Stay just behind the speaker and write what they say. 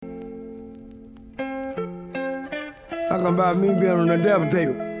Talking about me being on the devil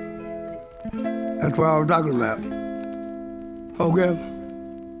table. That's what I was talking about. Okay?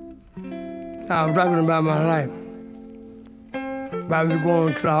 I was talking about my life. About me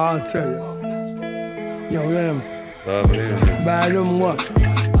going to the hospital. You know what I'm saying? Buy them what?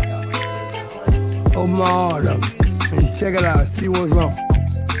 Open my heart up and check it out, see what's wrong.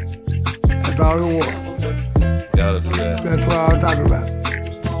 That's all it was. Gotta do that. That's what I was talking about.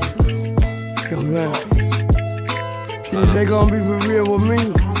 You know what I'm saying? See, they gonna be for real with me,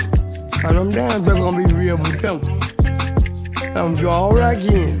 and I'm damn sure gonna be real with them. I'm doing all I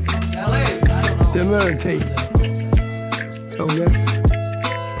can to meditate. Okay?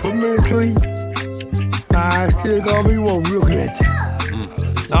 Put me to sleep. I still gonna be woke looking at you.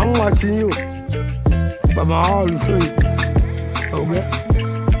 I'm watching you, but my heart is asleep. Okay?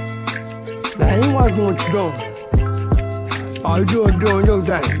 Now, I ain't watching what you're doing. All you doing your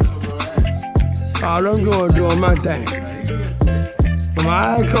thing. All I'm doing my thing. But my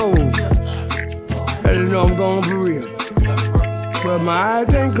eyes cold, and you know I'm going for real. But my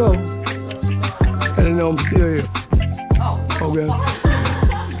eyes ain't cold, and you know I'm still here. Okay?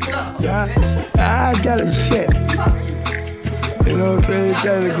 Yeah, I got a shit. You know what I'm saying? It's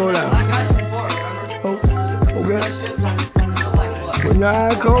trying to go down. Oh, okay? When your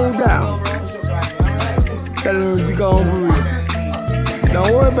eyes cold down, and you know you're going for real.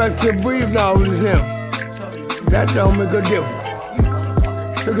 Don't worry about your breathing all this him. That don't make a difference.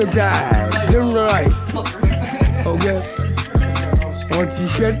 Look at your eyes, them right. Okay? Once you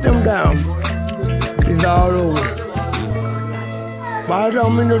shut them down, it's all over. But I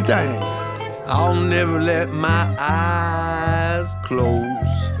don't mean no thing. I'll never let my eyes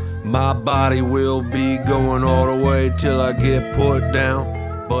close. My body will be going all the way till I get put down.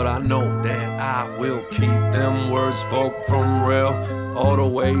 But I know that I will keep them words spoke from Rel all the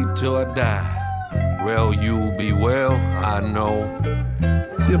way till I die. Rel, you'll be well, I know.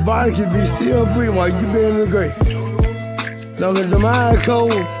 Your body can be still breathing while you be in the grave. Long as the mind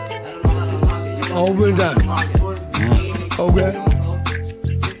cold, over and done. Okay?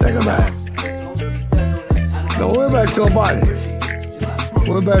 Think about it. Don't worry about your body.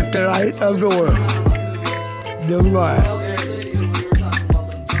 Worry about the light of the world. Them right.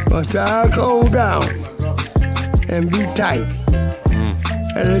 But your eye cold down and be tight.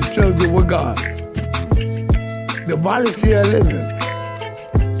 And it shows you with God. The body still living.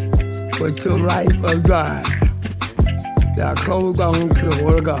 But your life is dry. They are closed down to the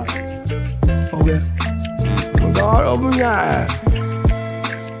Word of God. Okay? When God opens your eyes,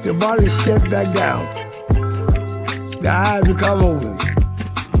 your body shut back down. The eyes become open.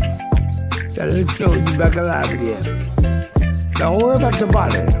 That it shows you back alive again. Don't worry about the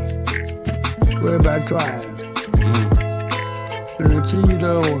body. Worry about your eyes. The key to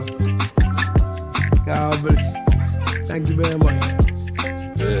the Lord. God bless. Thank you very much.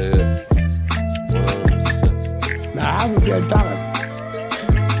 Yeah. 100%. Now, I was just talking.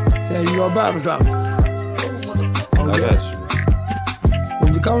 Say you gonna buy me something. I got you. When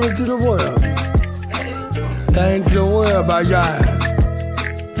you come into the world, thank the world about your eyes.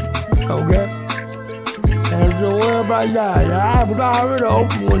 Okay? Thank the world about your eyes. Your eyes was already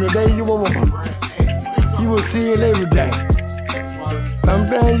open when the day you were born. You were seeing everything. Some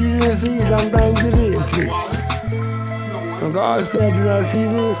things you didn't see, some things you did see. When God said, "Do not see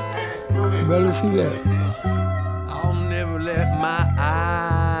this," you better see that. I'll never let my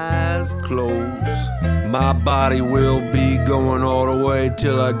eyes close. My body will be going all the way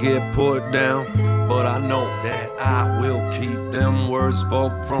till I get put down. But I know that I will keep them words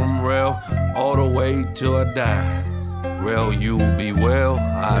spoke from Rel all the way till I die. Rel, you'll be well,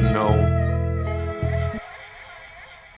 I know.